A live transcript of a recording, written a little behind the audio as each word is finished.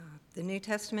The New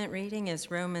Testament reading is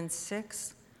Romans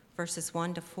 6, verses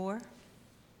 1 to 4.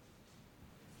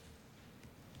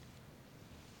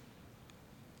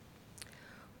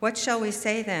 What shall we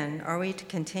say then? Are we to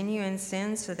continue in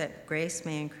sin so that grace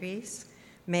may increase?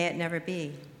 May it never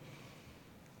be.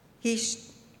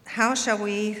 How shall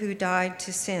we who died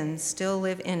to sin still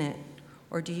live in it?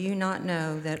 Or do you not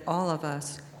know that all of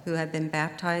us who have been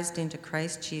baptized into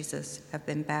Christ Jesus have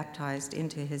been baptized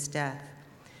into his death?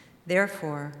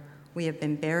 Therefore, we have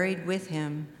been buried with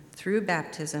him through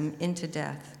baptism into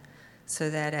death, so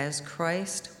that as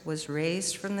Christ was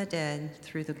raised from the dead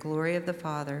through the glory of the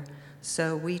Father,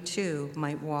 so we too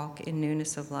might walk in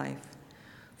newness of life.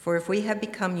 For if we have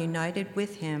become united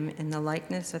with him in the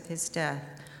likeness of his death,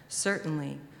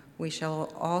 certainly we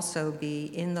shall also be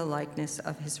in the likeness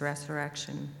of his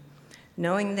resurrection.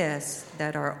 Knowing this,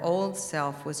 that our old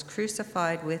self was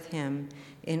crucified with him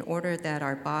in order that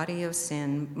our body of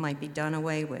sin might be done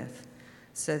away with,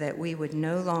 so that we would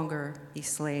no longer be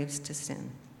slaves to sin.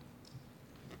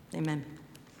 Amen.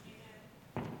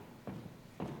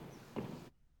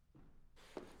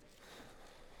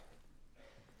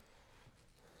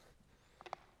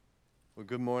 Well,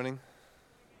 good morning.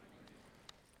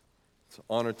 It's an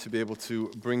honor to be able to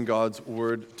bring God's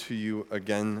word to you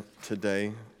again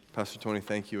today. Pastor Tony,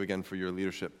 thank you again for your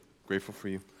leadership. Grateful for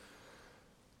you.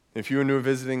 If you are new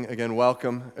visiting, again,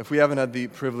 welcome. If we haven't had the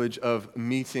privilege of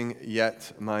meeting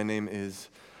yet, my name is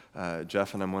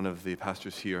Jeff, and I'm one of the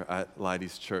pastors here at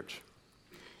Leidy's Church.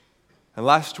 And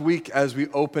last week, as we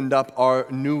opened up our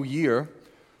new year,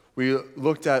 we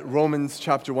looked at Romans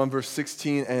chapter 1, verse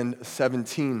 16 and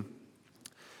 17.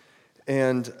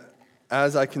 And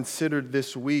as I considered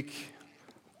this week,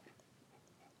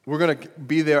 we're going to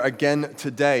be there again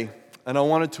today. And I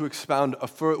wanted to expound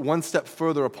one step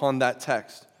further upon that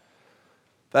text.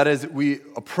 That as we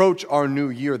approach our new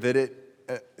year, that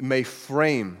it may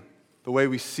frame the way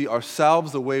we see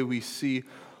ourselves, the way we see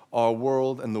our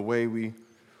world, and the way we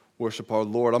worship our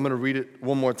Lord. I'm going to read it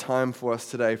one more time for us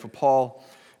today. For Paul,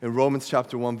 in Romans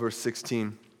chapter 1, verse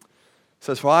 16,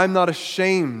 says, "For I am not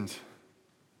ashamed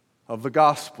of the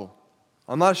gospel."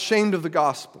 I'm not ashamed of the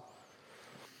gospel.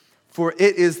 "For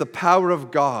it is the power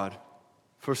of God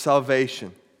for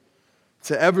salvation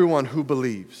to everyone who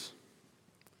believes,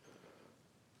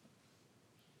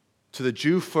 to the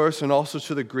Jew first and also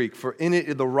to the Greek. For in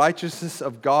it the righteousness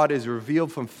of God is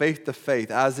revealed from faith to faith,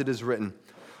 as it is written,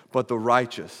 but the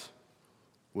righteous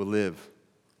will live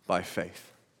by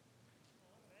faith."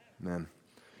 Amen.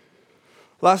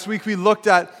 Last week we looked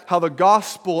at how the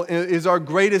gospel is our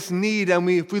greatest need, and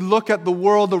if we look at the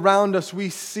world around us, we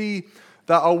see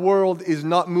that our world is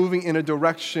not moving in a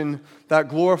direction that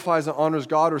glorifies and honors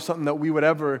God, or something that we would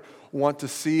ever want to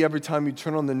see every time you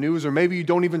turn on the news, or maybe you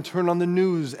don't even turn on the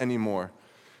news anymore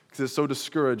because it's so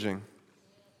discouraging.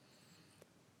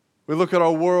 We look at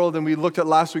our world, and we looked at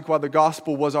last week why the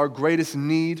gospel was our greatest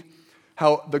need,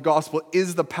 how the gospel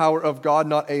is the power of God,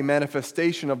 not a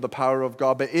manifestation of the power of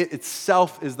God, but it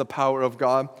itself is the power of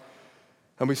God.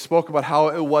 And we spoke about how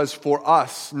it was for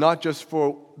us, not just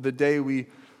for the day we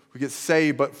get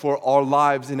saved, but for our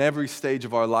lives in every stage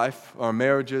of our life, our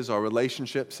marriages, our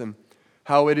relationships, and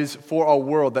how it is for our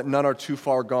world that none are too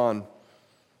far gone.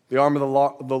 The arm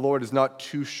of the Lord is not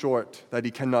too short that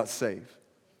he cannot save.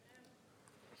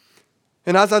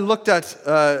 And as I looked at,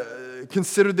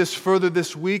 considered this further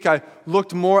this week, I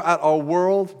looked more at our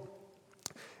world,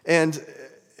 and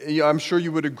I'm sure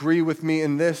you would agree with me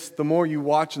in this. The more you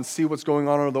watch and see what's going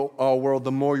on in our world,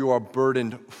 the more you are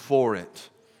burdened for it.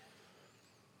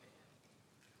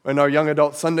 In our young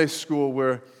adult Sunday school,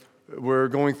 we're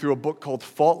going through a book called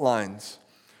Fault Lines,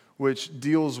 which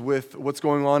deals with what's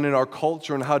going on in our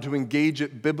culture and how to engage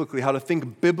it biblically, how to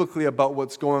think biblically about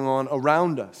what's going on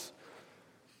around us.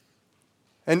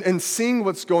 And seeing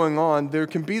what's going on, there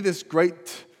can be this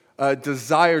great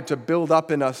desire to build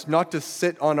up in us, not to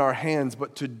sit on our hands,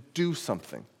 but to do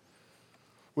something.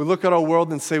 We look at our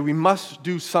world and say, we must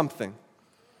do something.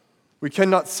 We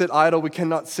cannot sit idle, we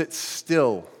cannot sit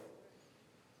still.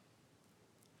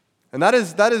 And that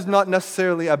is not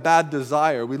necessarily a bad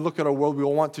desire. We look at our world, we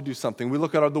want to do something. We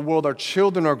look at the world our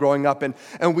children are growing up in,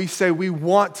 and we say we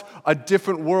want a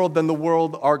different world than the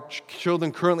world our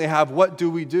children currently have. What do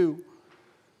we do?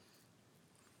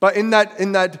 But in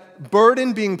that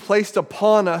burden being placed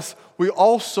upon us, we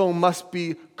also must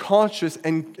be conscious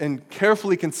and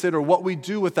carefully consider what we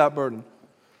do with that burden.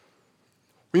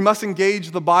 We must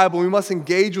engage the Bible. We must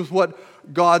engage with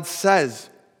what God says.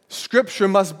 Scripture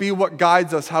must be what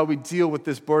guides us how we deal with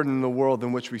this burden in the world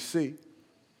in which we see.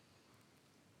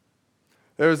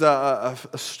 There's a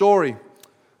story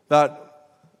that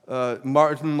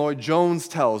Martin Lloyd-Jones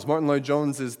tells. Martin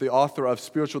Lloyd-Jones is the author of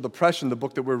Spiritual Depression, the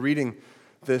book that we're reading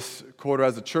this quarter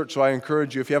as a church. So I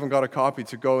encourage you, if you haven't got a copy,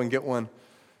 to go and get one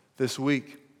this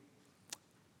week.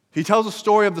 He tells a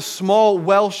story of the small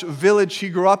Welsh village he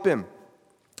grew up in.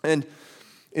 And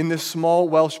in this small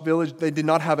Welsh village, they did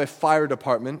not have a fire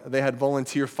department. They had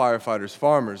volunteer firefighters.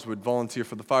 Farmers would volunteer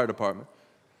for the fire department.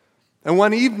 And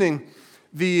one evening,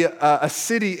 a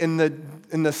city in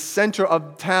the center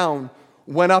of town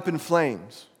went up in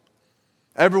flames.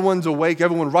 Everyone's awake.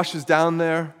 Everyone rushes down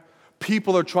there.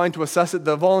 People are trying to assess it.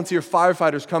 The volunteer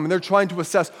firefighters come, and they're trying to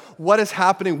assess what is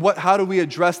happening. How do we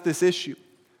address this issue?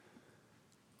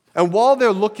 And while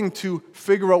they're looking to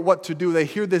figure out what to do, they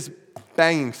hear this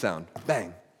banging sound.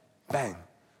 Bang, bang,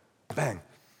 bang.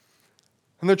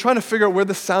 And they're trying to figure out where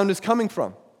the sound is coming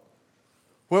from.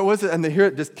 Where was it? And they hear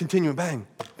it just continue, bang,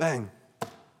 bang,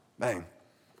 bang.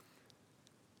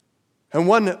 And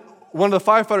one of the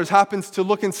firefighters happens to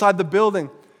look inside the building,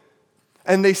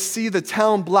 and they see the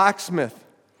town blacksmith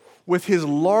with his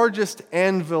largest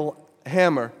anvil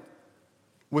hammer,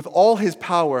 with all his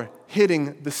power,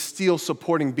 hitting the steel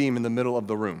supporting beam in the middle of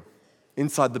the room,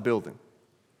 inside the building.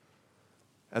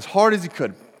 As hard as he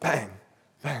could, bang,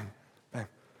 bang, bang.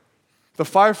 The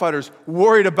firefighters,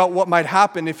 worried about what might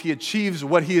happen if he achieves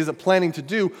what he is planning to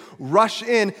do, rush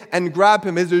in and grab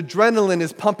him. His adrenaline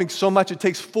is pumping so much, it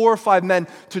takes 4 or 5 men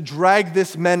to drag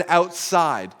this man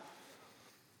outside.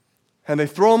 And they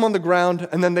throw him on the ground,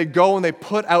 and then they go and they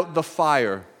put out the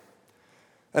fire.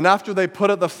 And after they put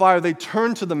out the fire, they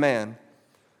turn to the man,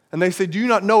 and they say, do you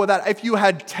not know that if you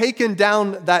had taken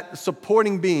down that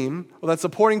supporting beam, or that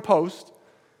supporting post,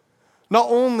 not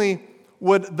only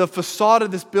would the facade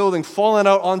of this building fallen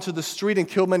out onto the street and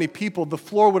killed many people, the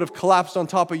floor would have collapsed on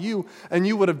top of you, and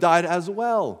you would have died as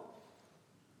well.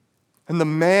 And the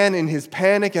man, in his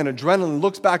panic and adrenaline,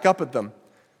 looks back up at them,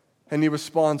 and he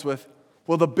responds with,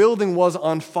 well, the building was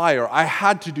on fire. I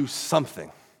had to do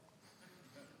something.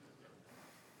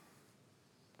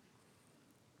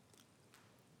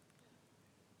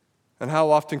 And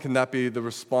how often can that be the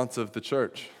response of the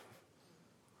church?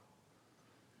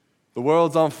 The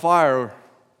world's on fire.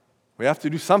 We have to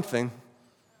do something.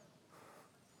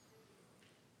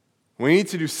 We need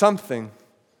to do something.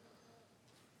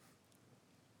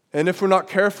 And if we're not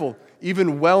careful,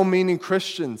 even well-meaning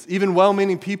Christians, even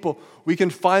well-meaning people, we can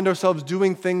find ourselves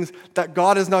doing things that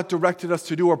God has not directed us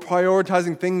to do, or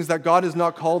prioritizing things that God has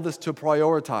not called us to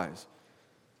prioritize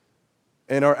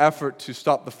in our effort to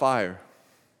stop the fire.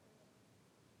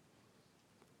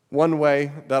 One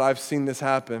way that I've seen this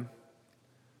happen,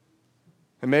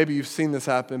 and maybe you've seen this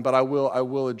happen, but I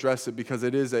will address it because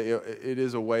it is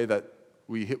a way that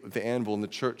we hit with the anvil, and the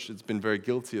church has been very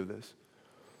guilty of this.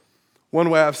 One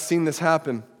way I've seen this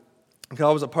happen, because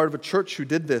I was a part of a church who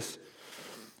did this,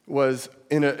 was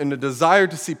in a desire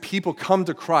to see people come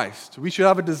to Christ. We should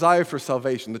have a desire for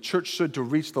salvation. The church should, to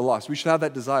reach the lost. We should have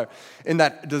that desire. In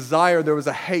that desire, there was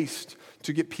a haste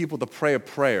to get people to pray a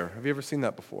prayer. Have you ever seen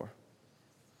that before?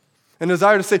 A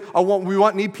desire to say,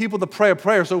 need people to pray a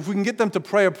prayer. So if we can get them to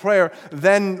pray a prayer,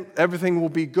 then everything will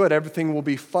be good. Everything will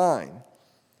be fine.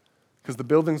 Because the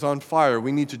building's on fire.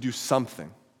 We need to do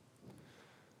something.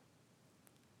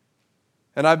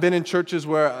 And I've been in churches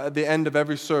where at the end of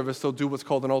every service, they'll do what's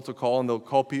called an altar call, and they'll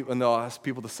call people and they'll ask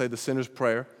people to say the sinner's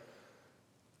prayer.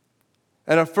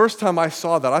 And the first time I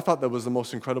saw that, I thought that was the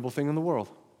most incredible thing in the world.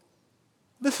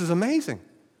 This is amazing.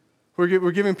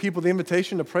 We're giving people the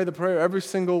invitation to pray the prayer every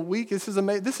single week. This is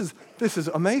amazing. This is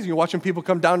amazing. You're watching people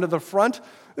come down to the front.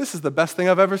 This is the best thing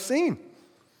I've ever seen.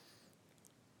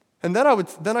 And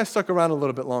then I stuck around a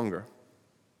little bit longer,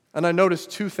 and I noticed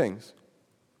 2 things.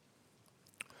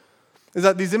 Is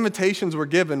that these invitations were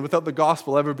given without the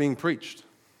gospel ever being preached.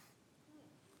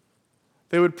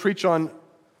 They would preach on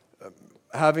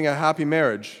having a happy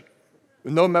marriage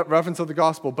with no reference to the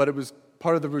gospel, but it was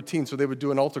part of the routine, so they would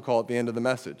do an altar call at the end of the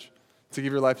message to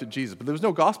give your life to Jesus. But there was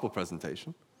no gospel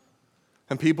presentation.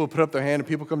 And people put up their hand, and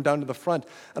people come down to the front.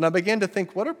 And I began to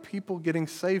think, what are people getting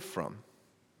saved from?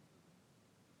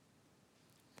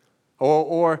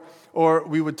 Or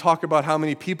we would talk about how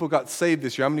many people got saved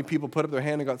this year, how many people put up their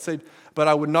hand and got saved, but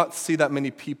I would not see that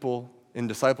many people in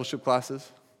discipleship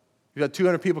classes. You had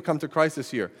 200 people come to Christ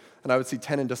this year, and I would see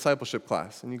 10 in discipleship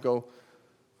class. And you go,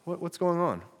 what's going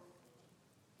on?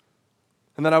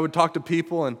 And then I would talk to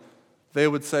people, and they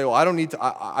would say, well, I don't need to,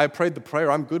 I prayed the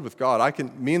prayer, I'm good with God.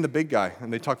 Me and the big guy,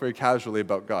 and they talk very casually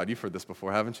about God. You've heard this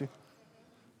before, haven't you?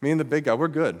 Me and the big guy, we're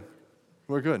good.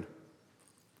 We're good.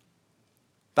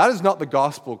 That is not the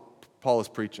gospel Paul is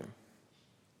preaching.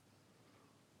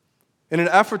 In an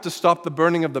effort to stop the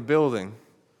burning of the building,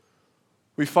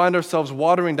 we find ourselves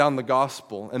watering down the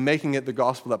gospel and making it the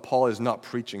gospel that Paul is not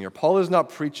preaching here. Paul is not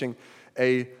preaching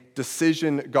a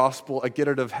decision gospel, a get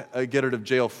out of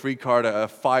jail free card, a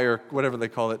fire, whatever they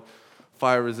call it,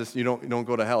 fire resist, you don't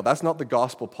go to hell. That's not the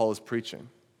gospel Paul is preaching.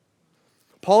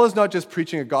 Paul is not just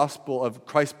preaching a gospel of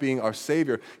Christ being our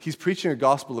Savior. He's preaching a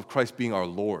gospel of Christ being our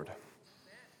Lord.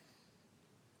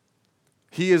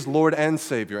 He is Lord and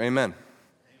Savior. Amen.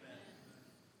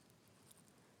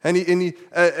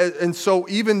 And so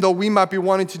even though we might be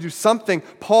wanting to do something,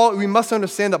 we must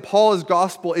understand that Paul's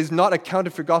gospel is not a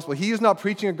counterfeit gospel. He is not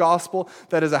preaching a gospel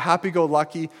that is a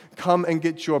happy-go-lucky, come and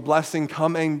get your blessing,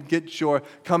 come and get your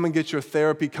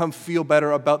therapy, come feel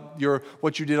better about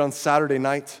what you did on Saturday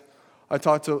night. I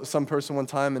talked to some person one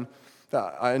time, and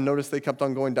I noticed they kept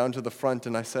on going down to the front,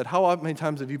 and I said, how many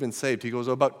times have you been saved? He goes,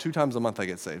 about 2 times a month I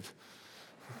get saved.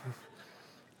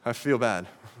 I feel bad.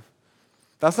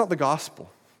 That's not the gospel.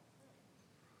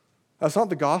 That's not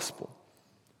the gospel.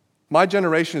 My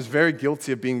generation is very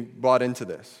guilty of being brought into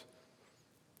this.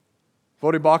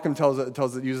 Voddie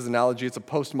Baucham uses an analogy. It's a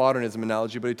postmodernism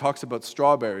analogy, but he talks about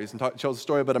strawberries and tells a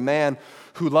story about a man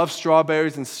who loved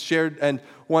strawberries and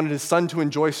wanted his son to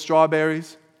enjoy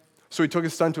strawberries. So he took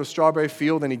his son to a strawberry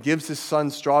field and he gives his son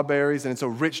strawberries, and it's a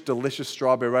rich, delicious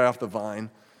strawberry right off the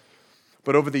vine.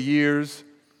 But over the years,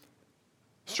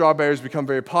 strawberries become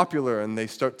very popular, and they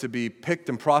start to be picked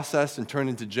and processed and turned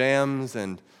into jams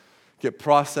and get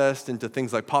processed into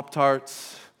things like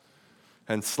Pop-Tarts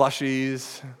and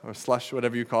slushies or slush,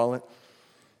 whatever you call it.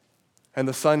 And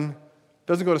the son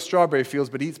doesn't go to strawberry fields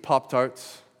but eats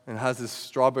Pop-Tarts and has this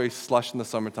strawberry slush in the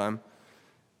summertime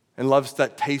and loves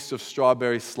that taste of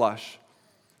strawberry slush.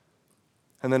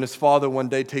 And then his father one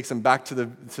day takes him back to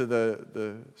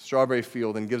the strawberry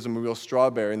field and gives him a real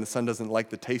strawberry, and the son doesn't like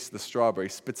the taste of the strawberry,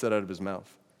 spits it out of his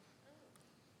mouth.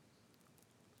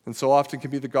 And so often can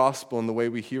be the gospel in the way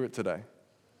we hear it today.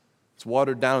 It's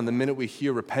watered down, and the minute we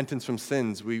hear repentance from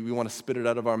sins, we want to spit it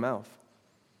out of our mouth.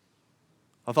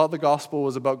 I thought the gospel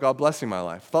was about God blessing my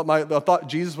life. I thought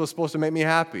Jesus was supposed to make me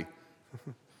happy.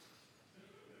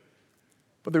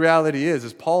 But the reality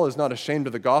is Paul is not ashamed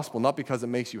of the gospel, not because it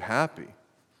makes you happy.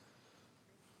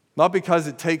 Not because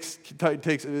it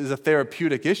is a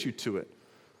therapeutic issue to it.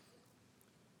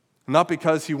 Not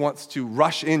because he wants to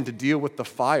rush in to deal with the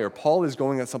fire. Paul is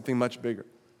going at something much bigger.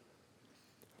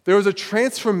 There is a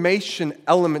transformation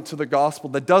element to the gospel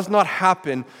that does not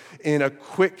happen in a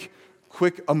quick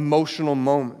emotional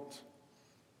moment.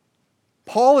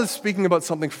 Paul is speaking about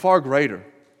something far greater.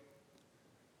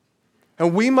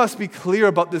 And we must be clear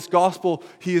about this gospel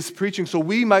he is preaching so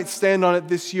we might stand on it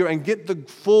this year and get the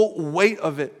full weight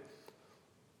of it,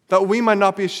 that we might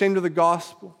not be ashamed of the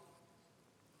gospel.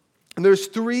 And there's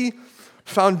 3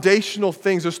 foundational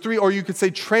things. There's 3, or you could say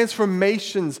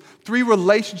transformations, 3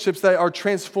 relationships that are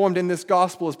transformed in this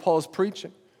gospel as Paul is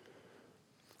preaching.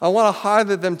 I want to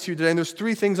highlight them to you today, and there's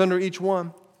 3 things under each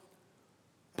one.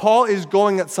 Paul is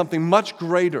going at something much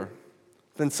greater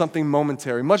than something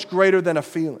momentary, much greater than a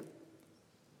feeling.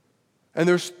 And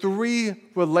there's 3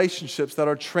 relationships that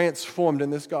are transformed in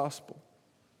this gospel.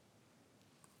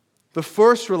 The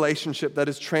first relationship that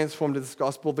is transformed in this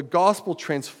gospel, the gospel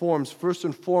transforms, first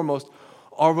and foremost,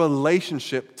 our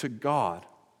relationship to God.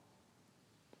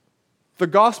 The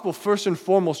gospel, first and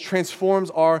foremost, transforms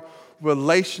our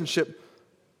relationship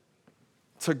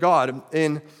to God.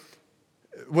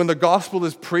 When the gospel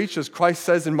is preached, as Christ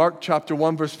says in Mark chapter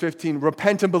 1, verse 15,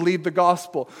 repent and believe the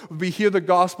gospel. We hear the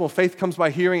gospel, faith comes by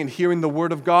hearing, and hearing the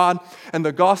word of God. And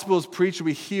the gospel is preached,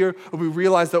 we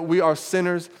realize that we are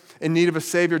sinners in need of a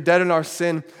Savior, dead in our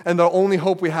sin, and the only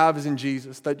hope we have is in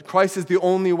Jesus, that Christ is the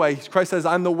only way. Christ says,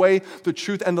 I'm the way, the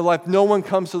truth, and the life. No one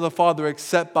comes to the Father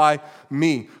except by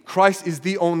me. Christ is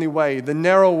the only way, the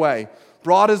narrow way.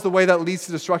 Broad is the way that leads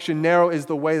to destruction. Narrow is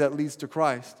the way that leads to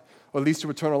Christ, or leads to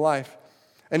eternal life.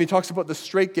 And he talks about the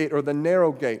straight gate or the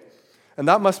narrow gate. And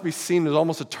that must be seen as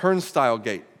almost a turnstile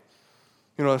gate,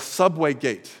 a subway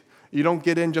gate. You don't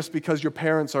get in just because your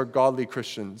parents are godly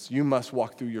Christians. You must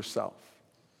walk through yourself.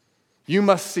 You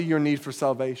must see your need for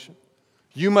salvation.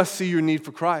 You must see your need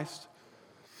for Christ.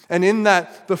 And in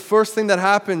that, the first thing that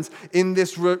happens in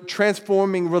this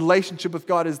transforming relationship with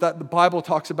God is that the Bible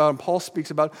talks about, and Paul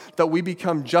speaks about, that we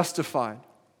become justified.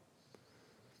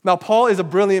 Now, Paul is a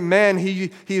brilliant man.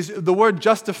 The word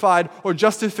justified or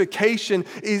justification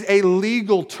is a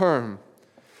legal term.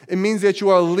 It means that you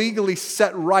are legally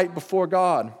set right before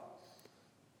God.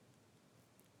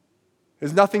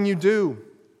 There's nothing you do.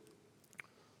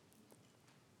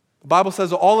 The Bible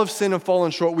says all have sinned and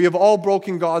fallen short. We have all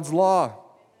broken God's law.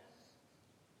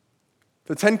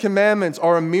 The 10 Commandments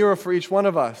are a mirror for each one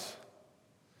of us.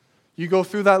 You go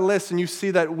through that list and you see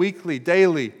that weekly,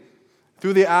 daily,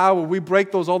 through the hour, we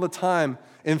break those all the time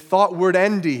in thought, word,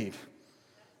 and deed.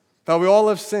 That we all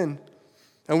have sinned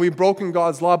and we've broken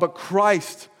God's law, but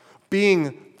Christ,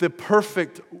 being the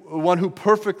perfect one who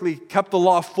perfectly kept the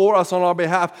law for us on our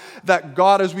behalf, that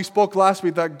God, as we spoke last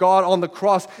week, that God on the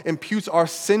cross imputes our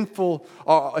sin to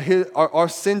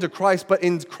Christ, but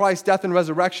in Christ's death and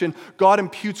resurrection, God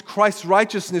imputes Christ's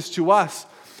righteousness to us,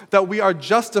 that we are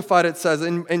justified, it says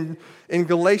in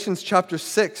Galatians chapter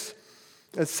 6.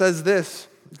 It says this,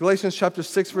 Galatians chapter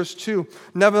 6, verse 2,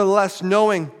 nevertheless,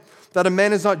 knowing that a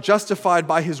man is not justified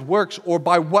by his works or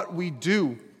by what we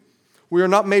do. We are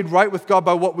not made right with God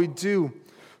by what we do,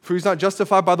 for he's not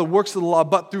justified by the works of the law,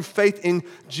 but through faith in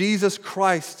Jesus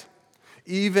Christ,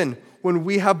 even when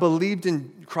we have believed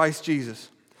in Christ Jesus,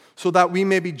 so that we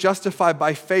may be justified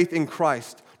by faith in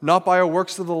Christ, not by our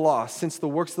works of the law, since the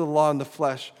works of the law in the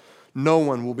flesh, no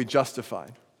one will be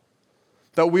justified.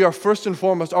 That we are first and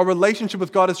foremost, our relationship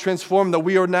with God is transformed, that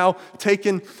we are now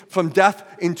taken from death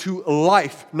into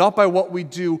life, not by what we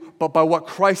do, but by what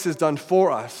Christ has done for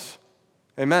us.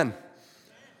 Amen.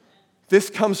 This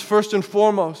comes first and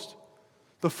foremost.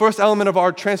 The first element of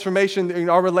our transformation in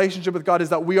our relationship with God is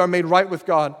that we are made right with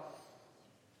God.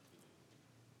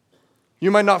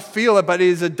 You might not feel it, but it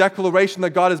is a declaration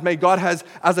that God has made. God has,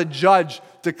 as a judge,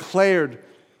 declared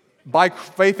by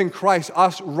faith in Christ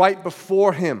us right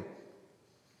before Him.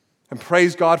 And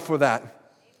praise God for that.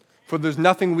 For there's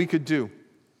nothing we could do.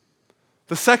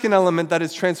 The second element that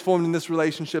is transformed in this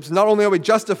relationship is not only are we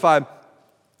justified,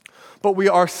 but we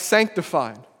are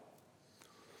sanctified.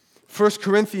 1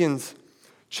 Corinthians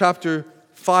chapter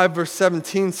 5, verse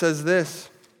 17 says this.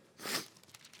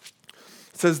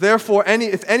 It says, therefore,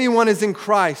 if anyone is in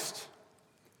Christ,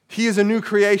 he is a new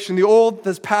creation. The old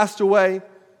has passed away,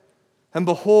 and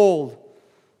behold,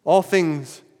 all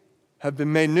things have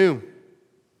been made new.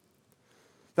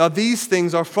 Now these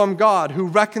things are from God, who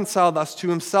reconciled us to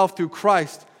Himself through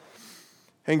Christ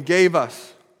and gave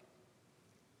us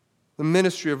the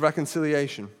ministry of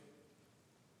reconciliation.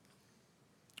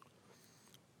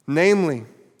 Namely,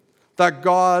 that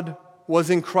God was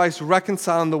in Christ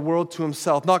reconciling the world to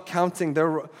Himself, not counting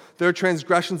their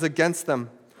transgressions against them,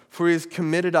 for He has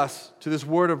committed us to this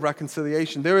word of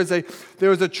reconciliation. There is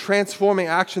a transforming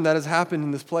action that has happened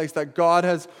in this place, that God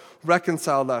has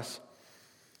reconciled us.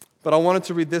 But I wanted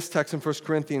to read this text in 1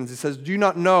 Corinthians. It says, do you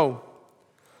not know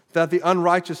that the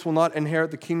unrighteous will not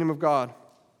inherit the kingdom of God?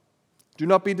 Do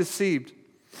not be deceived.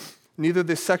 Neither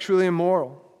the sexually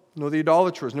immoral, nor the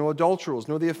idolaters, nor adulterers,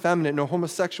 nor the effeminate, nor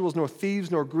homosexuals, nor thieves,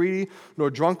 nor greedy,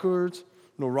 nor drunkards,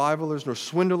 nor rivalers, nor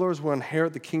swindlers will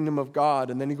inherit the kingdom of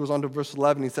God. And then he goes on to verse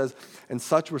 11. He says, and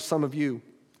such were some of you.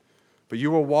 But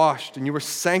you were washed, and you were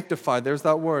sanctified. There's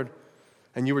that word.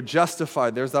 And you were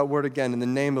justified, there's that word again, in the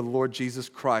name of the Lord Jesus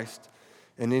Christ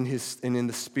and in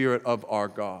the Spirit of our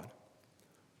God.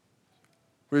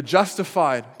 We're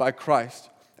justified by Christ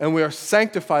and we are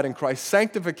sanctified in Christ.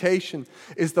 Sanctification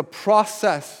is the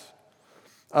process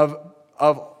of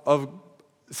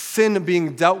sin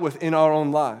being dealt with in our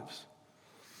own lives.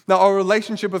 Now, our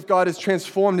relationship with God is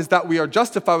transformed is that we are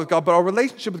justified with God, but our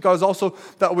relationship with God is also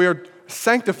that we are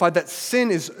sanctified, that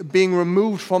sin is being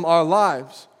removed from our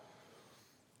lives.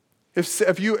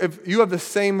 If you have the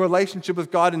same relationship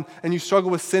with God and you struggle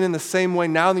with sin in the same way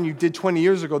now than you did 20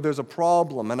 years ago, there's a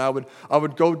problem. And I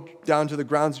would go down to the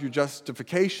grounds of your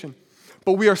justification.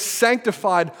 But we are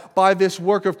sanctified by this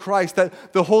work of Christ,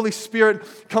 that the Holy Spirit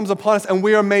comes upon us and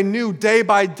we are made new day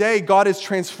by day. God is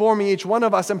transforming each one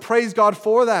of us, and praise God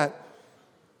for that.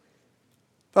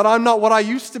 That I'm not what I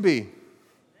used to be.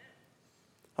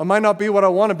 I might not be what I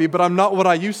want to be, but I'm not what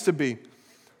I used to be.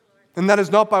 And that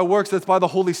is not by works, that's by the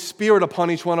Holy Spirit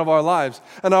upon each one of our lives.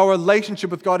 And our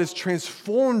relationship with God is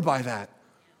transformed by that.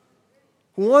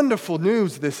 Wonderful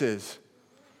news this is.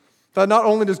 That not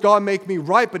only does God make me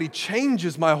right, but He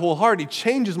changes my whole heart. He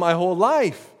changes my whole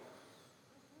life.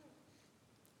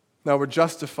 Now we're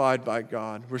justified by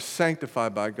God. We're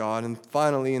sanctified by God. And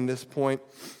finally, in this point,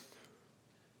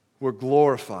 we're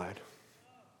glorified.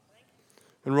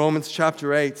 In Romans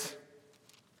chapter 8,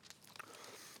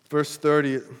 verse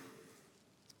 30,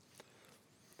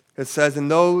 it says, and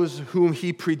those whom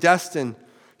He predestined,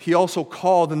 He also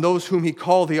called, and those whom He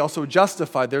called, He also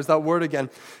justified. There's that word again.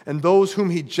 And those whom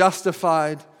He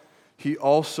justified, He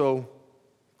also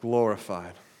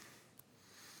glorified.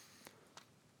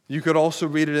 You could also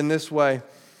read it in this way,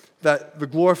 that the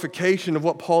glorification of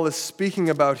what Paul is speaking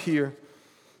about here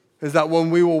is that when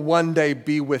we will one day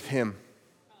be with Him.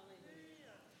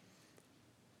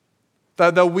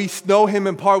 That we know him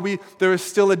in part. There is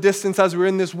still a distance as we're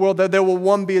in this world. That there will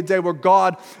one be a day where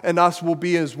God and us will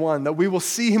be as one. That we will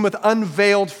see him with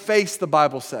unveiled face, the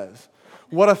Bible says.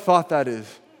 What a thought that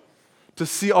is. To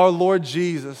see our Lord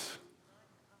Jesus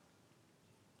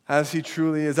as he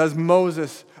truly is. As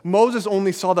Moses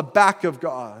only saw the back of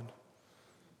God.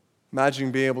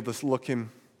 Imagine being able to look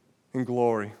him in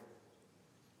glory.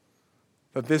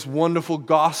 That this wonderful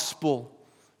gospel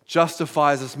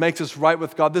justifies us, makes us right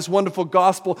with God. This wonderful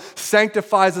gospel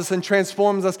sanctifies us and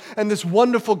transforms us. And this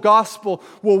wonderful gospel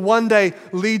will one day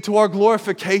lead to our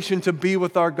glorification to be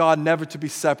with our God, never to be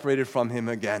separated from him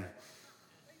again.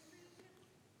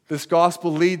 This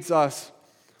gospel leads us,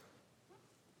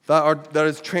 that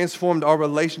has transformed our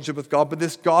relationship with God. But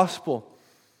this gospel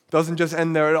doesn't just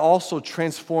end there. It also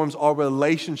transforms our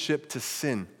relationship to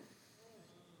sin.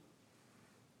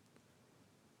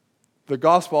 The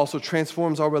gospel also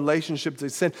transforms our relationship to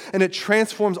sin. And it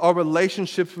transforms our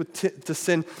relationships to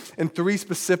sin in three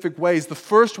specific ways. The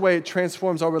first way it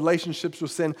transforms our relationships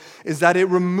with sin is that it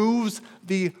removes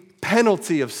the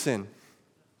penalty of sin.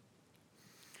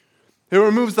 It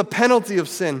removes the penalty of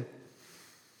sin.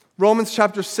 Romans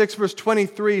chapter 6, verse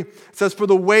 23 says, "For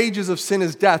the wages of sin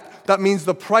is death." That means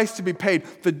the price to be paid.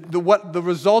 The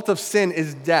result of sin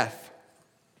is death.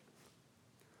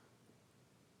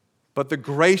 But the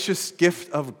gracious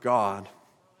gift of God,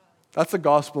 that's the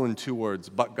gospel in 2 words,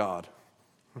 but God.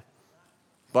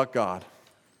 But God.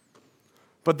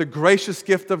 But the gracious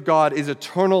gift of God is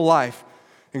eternal life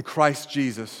in Christ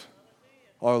Jesus,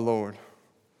 our Lord.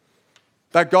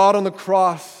 That God on the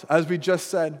cross, as we just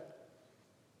said,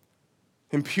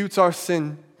 imputes our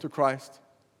sin to Christ.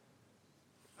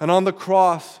 And on the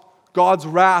cross, God's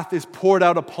wrath is poured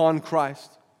out upon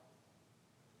Christ.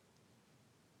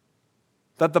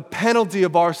 That the penalty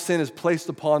of our sin is placed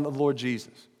upon the Lord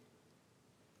Jesus.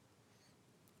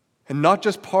 And not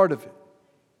just part of it,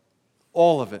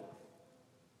 all of it.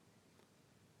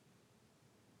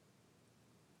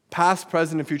 Past,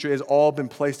 present, and future has all been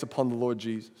placed upon the Lord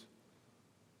Jesus.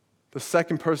 The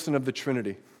second person of the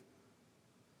Trinity.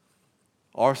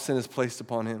 Our sin is placed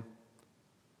upon him.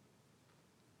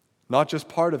 Not just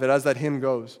part of it, as that hymn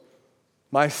goes.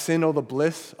 My sin, oh the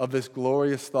bliss of this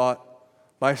glorious thought.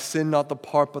 My sin, not the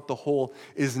part but the whole,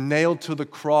 is nailed to the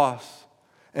cross,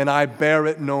 and I bear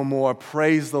it no more.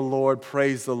 Praise the Lord,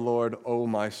 O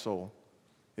my soul.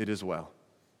 It is well.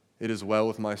 It is well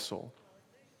with my soul.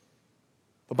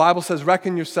 The Bible says,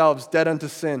 reckon yourselves dead unto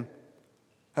sin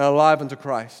and alive unto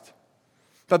Christ.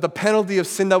 That the penalty of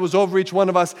sin that was over each one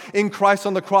of us in Christ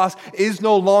on the cross is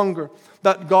no longer.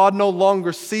 That God no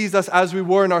longer sees us as we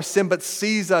were in our sin, but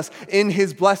sees us in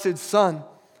his blessed Son.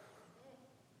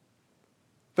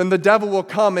 Then the devil will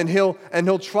come and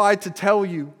he'll try to tell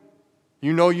you,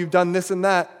 you know you've done this and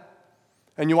that,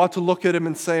 and you ought to look at him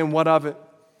and say, and what of it?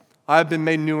 I have been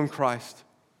made new in Christ.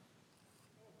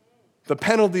 The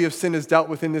penalty of sin is dealt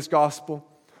with in this gospel,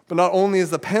 but not only is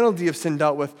the penalty of sin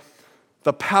dealt with,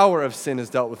 the power of sin is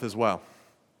dealt with as well.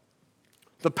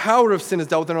 The power of sin is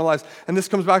dealt with in our lives. And this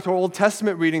comes back to our Old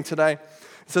Testament reading today. It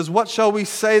says, what shall we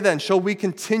say then? Shall we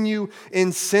continue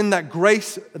in sin that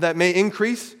grace that may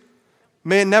increase?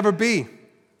 May it never be.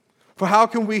 For how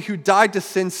can we who died to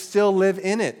sin still live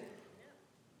in it?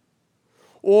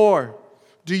 Or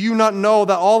do you not know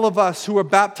that all of us who were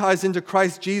baptized into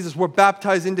Christ Jesus were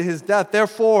baptized into his death?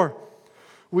 Therefore,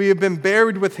 we have been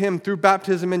buried with him through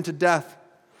baptism into death,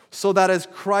 so that as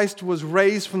Christ was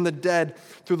raised from the dead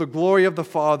through the glory of the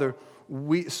Father,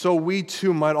 we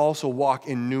too might also walk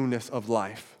in newness of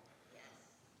life.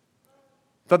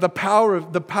 That the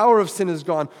power of sin is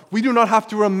gone. We do not have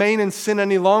to remain in sin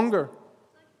any longer.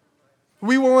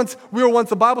 We were once,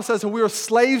 the Bible says that we were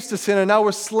slaves to sin, and now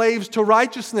we're slaves to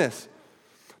righteousness.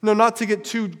 No, not to get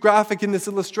too graphic in this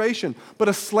illustration, but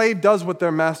a slave does what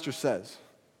their master says.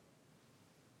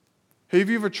 Have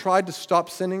you ever tried to stop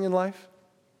sinning in life?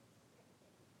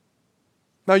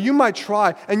 Now, you might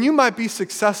try, and you might be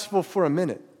successful for a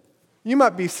minute. You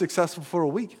might be successful for a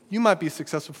week. You might be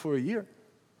successful for a year.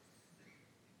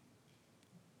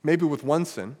 Maybe with one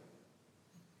sin.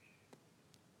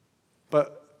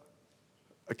 But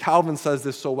Calvin says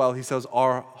this so well. He says,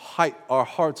 our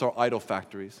hearts are idol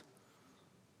factories.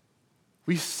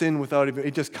 We sin without even,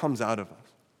 it just comes out of us.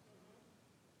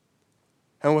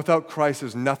 And without Christ,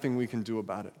 there's nothing we can do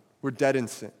about it. We're dead in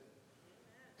sin.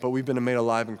 But we've been made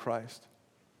alive in Christ.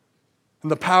 And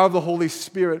the power of the Holy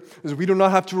Spirit is we do not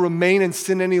have to remain in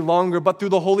sin any longer, but through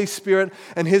the Holy Spirit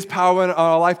and his power in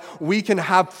our life, we can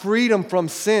have freedom from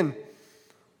sin.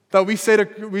 That we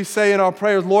say in our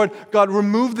prayers, Lord, God,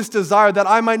 remove this desire that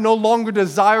I might no longer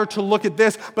desire to look at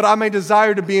this, but I may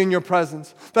desire to be in your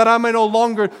presence. That I may no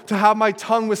longer to have my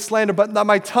tongue with slander, but that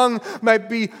my tongue might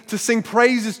be to sing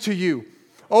praises to you.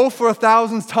 Oh, for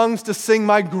 1,000 tongues to sing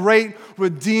my great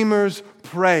Redeemer's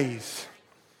praise.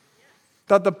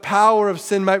 That the power of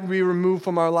sin might be removed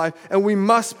from our life. And we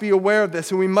must be aware of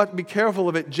this, and we must be careful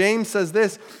of it. James says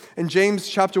this in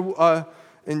James let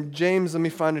me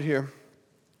find it here.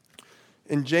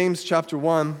 In James chapter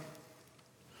 1,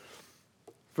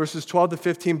 verses 12 to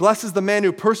 15, blessed is the man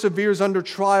who perseveres under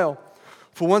trial,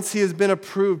 for once he has been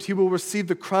approved, he will receive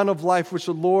the crown of life which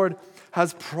the Lord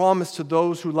has promised to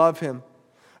those who love him.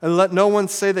 And let no one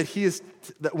say that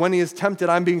when he is tempted,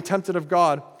 I'm being tempted of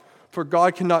God, for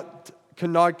God cannot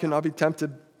be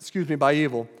tempted, by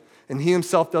evil, and he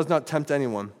himself does not tempt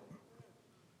anyone.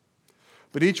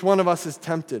 But each one of us is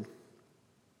tempted.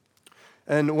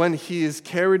 And when he is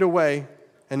carried away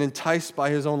and enticed by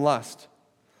his own lust,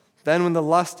 then when the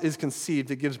lust is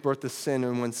conceived, it gives birth to sin,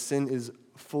 and when sin is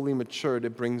fully matured,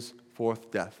 it brings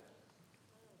forth death.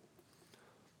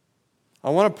 I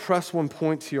want to press one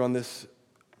point here on this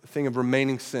thing of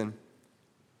remaining sin.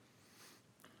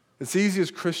 It's easy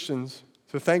as Christians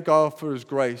to thank God for his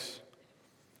grace,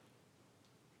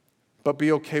 but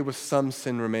be okay with some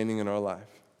sin remaining in our life.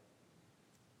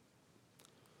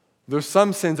 There's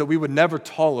some sins that we would never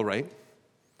tolerate,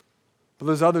 but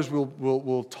there's others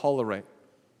we'll tolerate.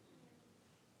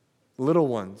 Little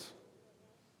ones.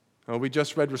 We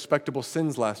just read Respectable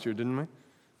Sins last year, didn't we? It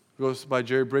goes by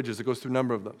Jerry Bridges. It goes through a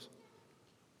number of those.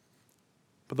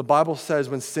 But the Bible says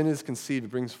when sin is conceived, it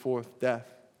brings forth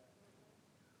death.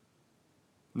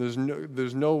 There's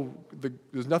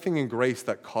nothing in grace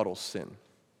that coddles sin.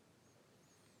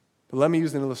 But let me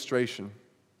use an illustration.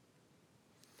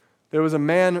 There was a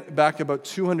man back about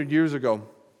 200 years ago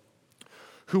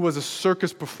who was a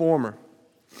circus performer.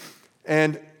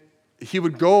 And he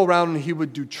would go around and he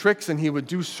would do tricks and he would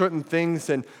do certain things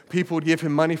and people would give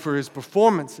him money for his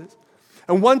performances.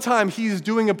 And one time he's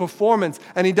doing a performance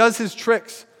and he does his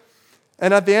tricks.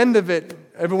 And at the end of it,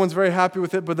 everyone's very happy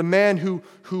with it, but the man who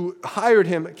hired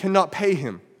him cannot pay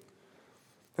him.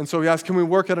 And so he asks, can we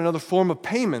work out another form of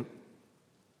payment?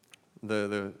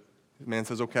 The man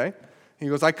says, okay. He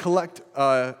goes, I collect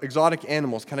exotic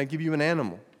animals. Can I give you an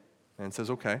animal? The man says,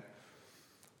 okay.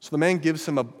 So the man gives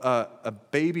him a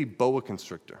baby boa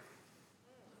constrictor.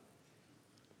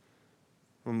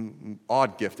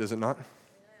 Odd gift, is it not?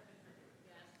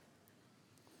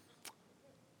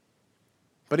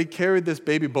 But he carried this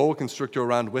baby boa constrictor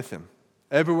around with him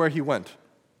everywhere he went.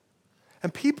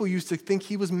 And people used to think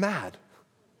he was mad.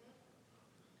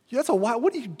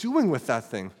 What are you doing with that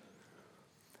thing?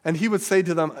 And he would say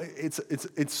to them,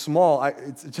 it's small,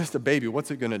 it's just a baby,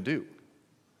 what's it going to do?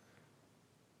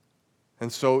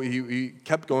 And so he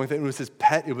kept going with it. It was his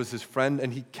pet, it was his friend,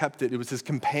 and he kept it. It was his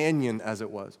companion, as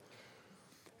it was.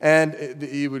 And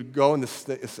he would go, and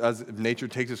as nature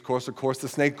takes its course, of course, the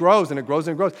snake grows, and it grows,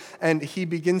 and it grows. And he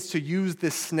begins to use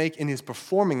this snake in his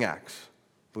performing acts,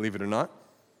 believe it or not.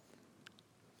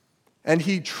 And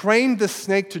he trained the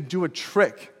snake to do a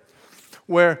trick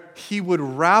where he would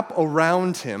wrap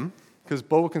around him, because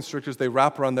boa constrictors, they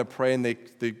wrap around their prey and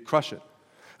they crush it.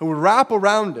 And would wrap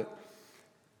around it.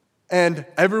 And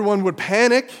everyone would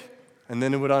panic, and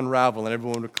then it would unravel, and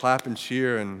everyone would clap and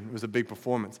cheer, and it was a big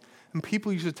performance. And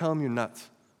people used to tell him, you're nuts.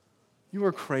 You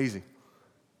are crazy.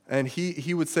 And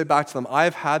he would say back to them,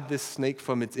 I've had this snake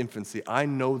from its infancy. I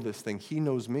know this thing. He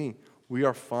knows me. We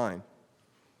are fine.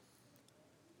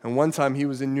 And one time he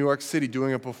was in New York City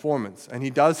doing a performance, and he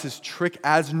does his trick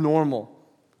as normal.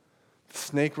 The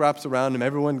snake wraps around him.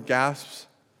 Everyone gasps.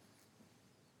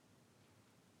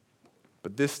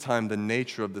 But this time, the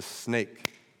nature of the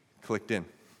snake clicked in.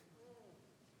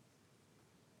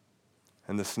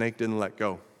 And the snake didn't let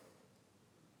go.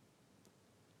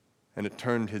 And it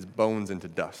turned his bones into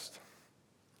dust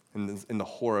in the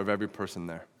horror of every person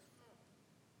there.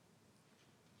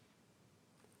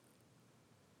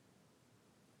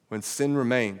 When sin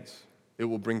remains, it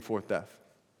will bring forth death.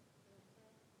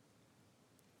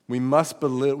 We must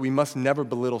never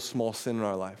belittle small sin in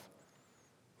our life.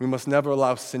 We must never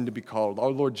allow sin to be coddled. Our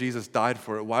Lord Jesus died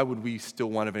for it. Why would we still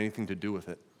want to have anything to do with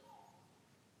it?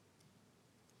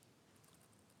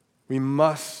 We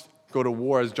must go to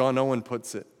war, as John Owen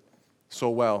puts it so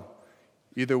well.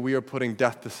 Either we are putting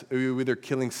death to, either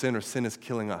killing sin or sin is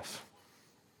killing us.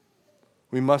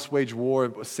 We must wage war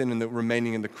with sin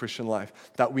remaining in the Christian life,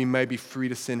 that we may be free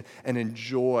to sin and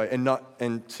enjoy,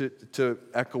 and to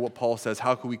echo what Paul says,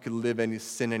 how could we live any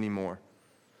sin anymore?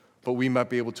 But we might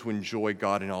be able to enjoy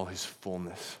God in all his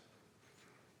fullness.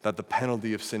 that the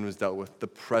penalty of sin was dealt with, the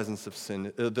presence of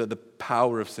sin, the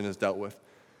power of sin is dealt with.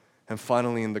 And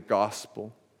finally, in the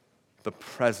gospel, the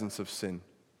presence of sin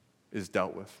is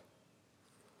dealt with.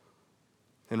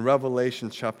 In Revelation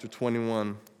chapter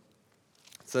 21,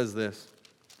 it says this.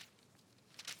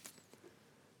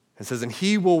 It says, and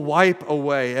he will wipe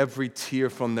away every tear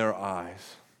from their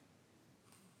eyes.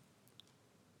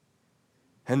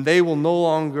 And there will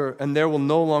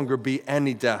no longer be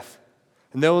any death.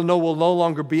 And there will no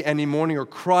longer be any mourning or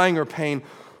crying or pain,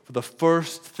 for the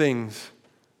first things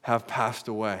have passed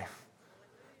away.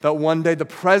 That one day the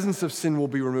presence of sin will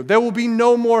be removed. There will be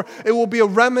no more, it will be a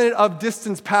remnant of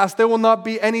distance past. There will not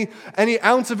be any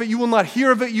ounce of it. You will not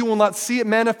hear of it. You will not see it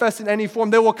manifest in any form.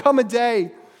 There will come a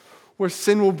day where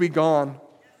sin will be gone.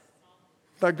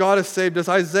 That God has saved us.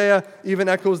 Isaiah even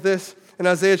echoes this in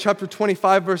Isaiah chapter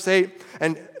 25, verse 8.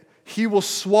 And he will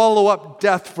swallow up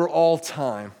death for all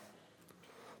time.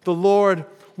 The Lord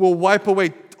will wipe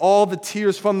away all the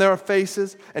tears from their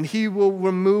faces, and he will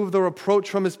remove the reproach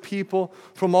from his people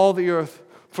from all the earth,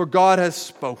 for God has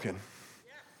spoken.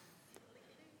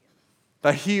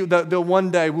 That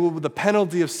one day the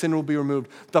penalty of sin will be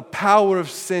removed. The power of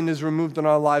sin is removed in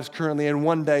our lives currently, and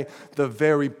one day the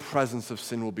very presence of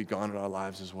sin will be gone in our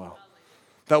lives as well.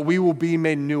 That we will be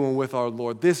made new and with our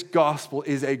Lord. This gospel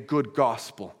is a good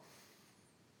gospel.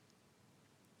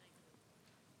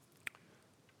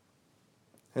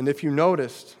 And if you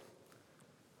noticed,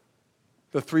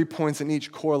 the 3 points in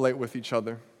each correlate with each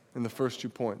other in the first 2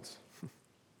 points.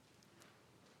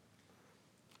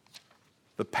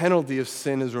 The penalty of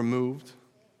sin is removed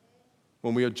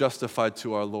when we are justified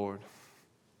to our Lord.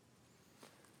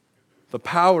 The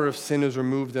power of sin is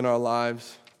removed in our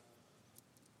lives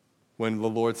when the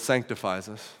Lord sanctifies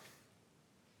us.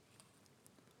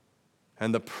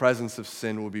 And the presence of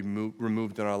sin will be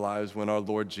removed in our lives when our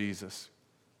Lord Jesus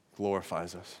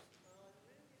glorifies us.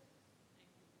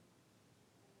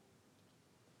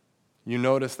 You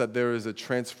notice that there is a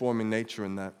transforming nature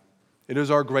in that. It is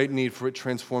our great need, for it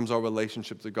transforms our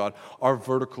relationship to God. Our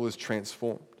vertical is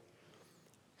transformed.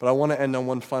 But I want to end on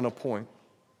one final point.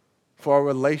 For our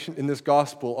relation in this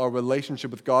gospel, our relationship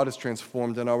with God is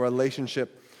transformed, and our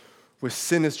relationship with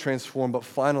sin is transformed. But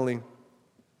finally,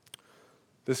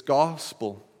 this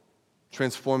gospel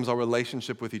transforms our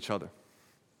relationship with each other.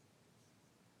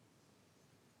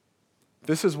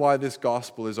 This is why this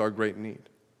gospel is our great need.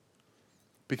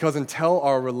 Because until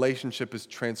our relationship is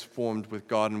transformed with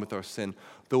God and with our sin,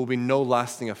 there will be no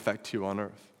lasting effect here on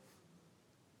earth.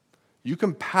 You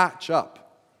can patch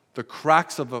up the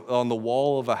cracks on the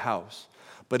wall of a house,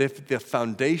 but if the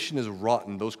foundation is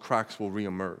rotten, those cracks will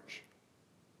reemerge.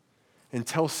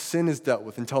 Until sin is dealt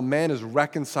with, until man is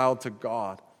reconciled to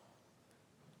God,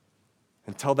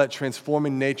 until that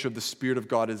transforming nature of the Spirit of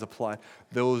God is applied,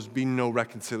 there will be no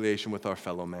reconciliation with our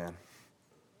fellow man.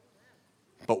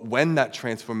 But when that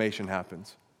transformation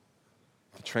happens,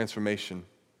 the transformation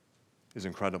is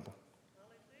incredible.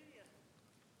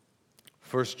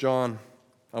 1 John,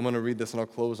 I'm going to read this and I'll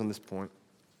close on this point.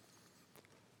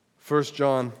 1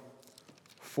 John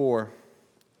 4.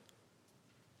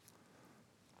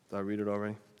 Did I read it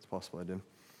already? It's possible I did. It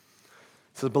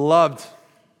says, Beloved,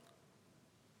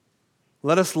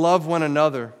 let us love one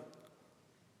another,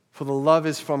 for the love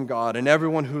is from God, and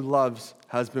everyone who loves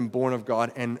has been born of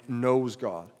God and knows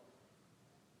God.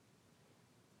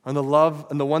 And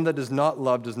the one that does not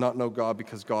love does not know God,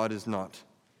 because God is love.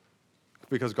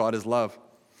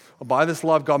 By this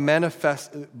love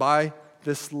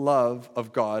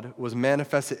of God was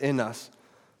manifested in us,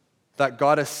 that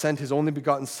God has sent his only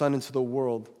begotten Son into the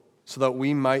world, so that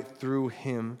we might live through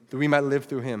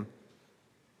him.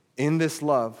 In this is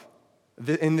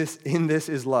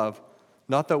love,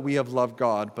 not that we have loved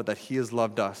God, but that he has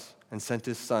loved us and sent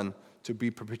his Son to be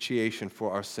propitiation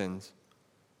for our sins.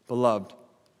 Beloved,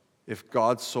 if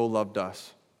God so loved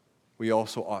us, we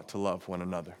also ought to love one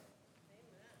another.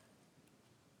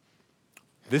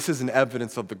 This is an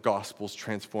evidence of the gospel's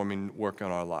transforming work in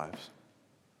our lives.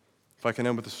 If I can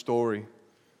end with a story.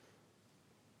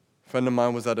 A friend of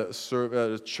mine was at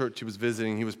a church he was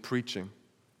visiting. He was preaching.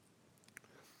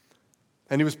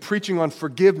 And he was preaching on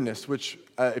forgiveness, which,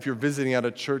 if you're visiting at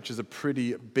a church, is a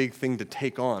pretty big thing to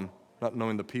take on, not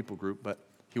knowing the people group, but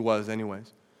he was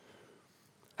anyways.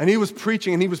 And he was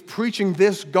preaching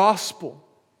this gospel,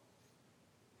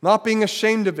 not being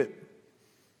ashamed of it,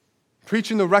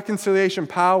 preaching the reconciliation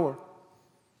power,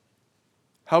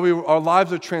 how our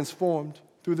lives are transformed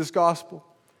through this gospel.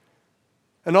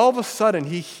 And all of a sudden,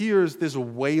 he hears this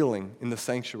wailing in the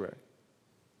sanctuary.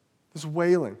 This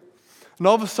wailing. And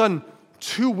all of a sudden,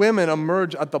 2 women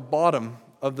emerge at the bottom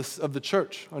of the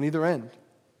church on either end.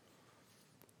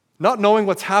 not knowing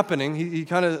what's happening, he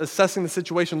kind of assessing the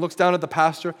situation, looks down at the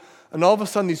pastor, and all of a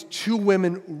sudden these two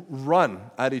women run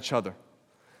at each other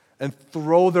and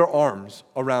throw their arms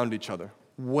around each other,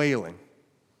 wailing.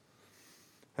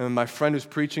 And my friend who's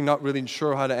preaching, not really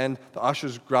sure how to end, the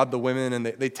ushers grab the women and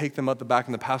they take them out the back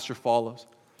and the pastor follows.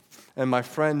 And my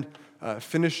friend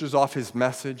finishes off his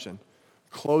message and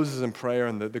closes in prayer,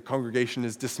 and the congregation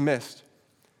is dismissed.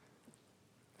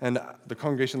 And the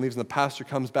congregation leaves and the pastor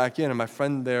comes back in, and my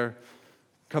friend there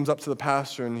comes up to the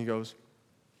pastor and he goes,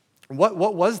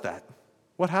 What was that?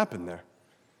 What happened there?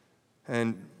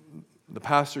 And the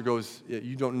pastor goes,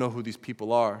 you don't know who these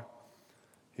people are.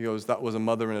 He goes, that was a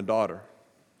mother and a daughter.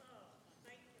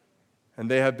 And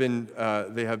they have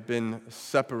been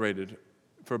separated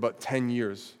for about 10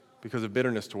 years because of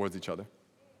bitterness towards each other.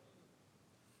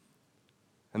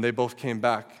 And they both came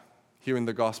back hearing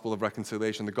the gospel of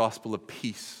reconciliation, the gospel of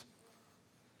peace.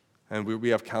 And we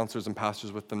have counselors and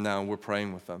pastors with them now, and we're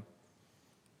praying with them.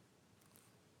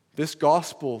 This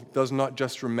gospel does not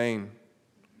just remain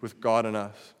with God and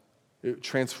us. It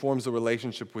transforms the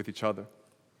relationship with each other.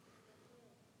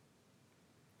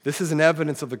 This is an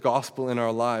evidence of the gospel in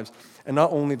our lives. And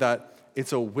not only that,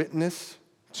 it's a witness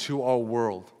to our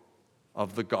world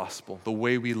of the gospel, the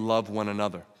way we love one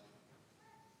another.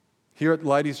 Here at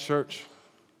Leidy's Church,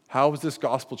 how is this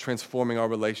gospel transforming our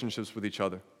relationships with each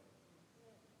other?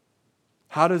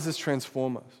 How does this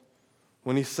transform us?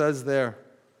 When he says there,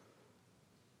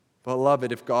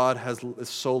 beloved, if God has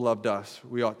so loved us,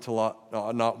 we ought to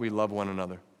not we love one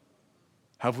another.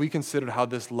 Have we considered how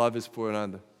this love is for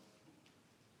another?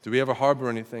 Do we ever harbor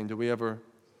anything? Do we ever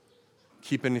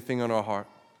keep anything on our heart?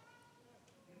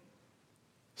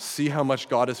 See how much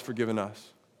God has forgiven us.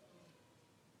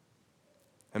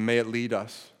 And may it lead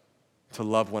us to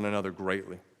love one another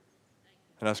greatly.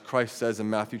 And as Christ says in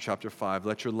Matthew chapter 5,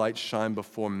 let your light shine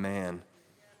before man,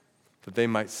 that they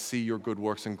might see your good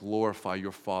works and glorify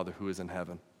your Father who is in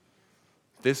heaven.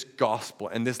 This gospel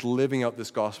and this living out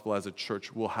this gospel as a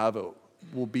church will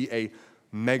be a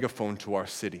megaphone to our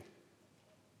city.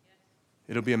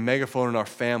 It'll be a megaphone in our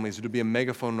families. It'll be a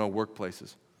megaphone in our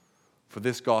workplaces. For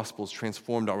this gospel has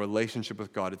transformed our relationship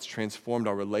with God. It's transformed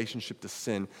our relationship to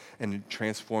sin, and it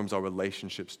transforms our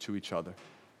relationships to each other.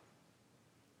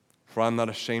 For I'm not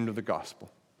ashamed of the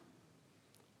gospel,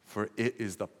 for it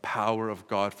is the power of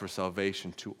God for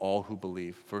salvation to all who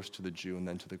believe, first to the Jew and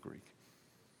then to the Greek.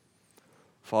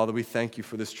 Father, we thank you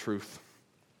for this truth.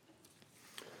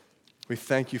 We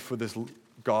thank you for this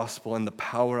gospel and the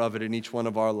power of it in each one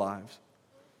of our lives.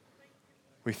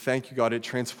 We thank you, God, it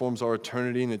transforms our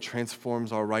eternity and it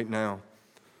transforms our right now.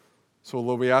 So,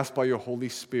 Lord, we ask by your Holy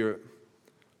Spirit,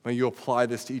 may you apply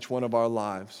this to each one of our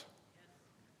lives.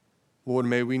 Lord,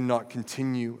 may we not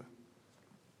continue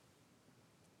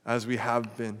as we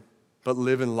have been, but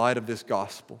live in light of this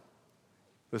gospel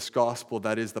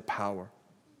that is the power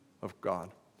of God.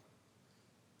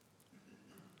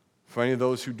 For any of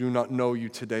those who do not know you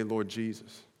today, Lord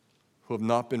Jesus, who have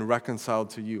not been reconciled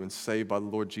to you and saved by the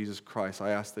Lord Jesus Christ, I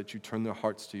ask that you turn their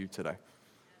hearts to you today,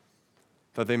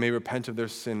 that they may repent of their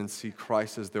sin and see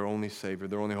Christ as their only Savior,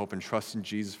 their only hope, and trust in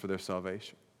Jesus for their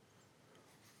salvation.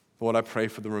 Lord, I pray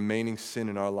for the remaining sin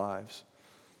in our lives,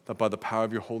 that by the power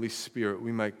of your Holy Spirit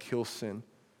we might kill sin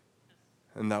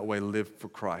and that way live for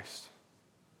Christ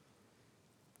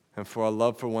and for our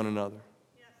love for one another.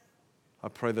 I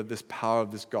pray that this power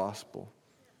of this gospel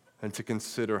and to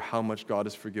consider how much God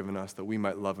has forgiven us, that we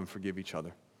might love and forgive each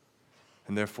other,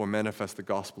 and therefore manifest the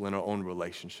gospel in our own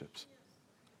relationships,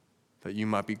 that you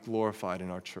might be glorified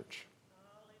in our church.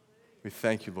 We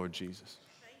thank you, Lord Jesus.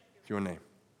 In your name,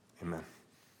 amen.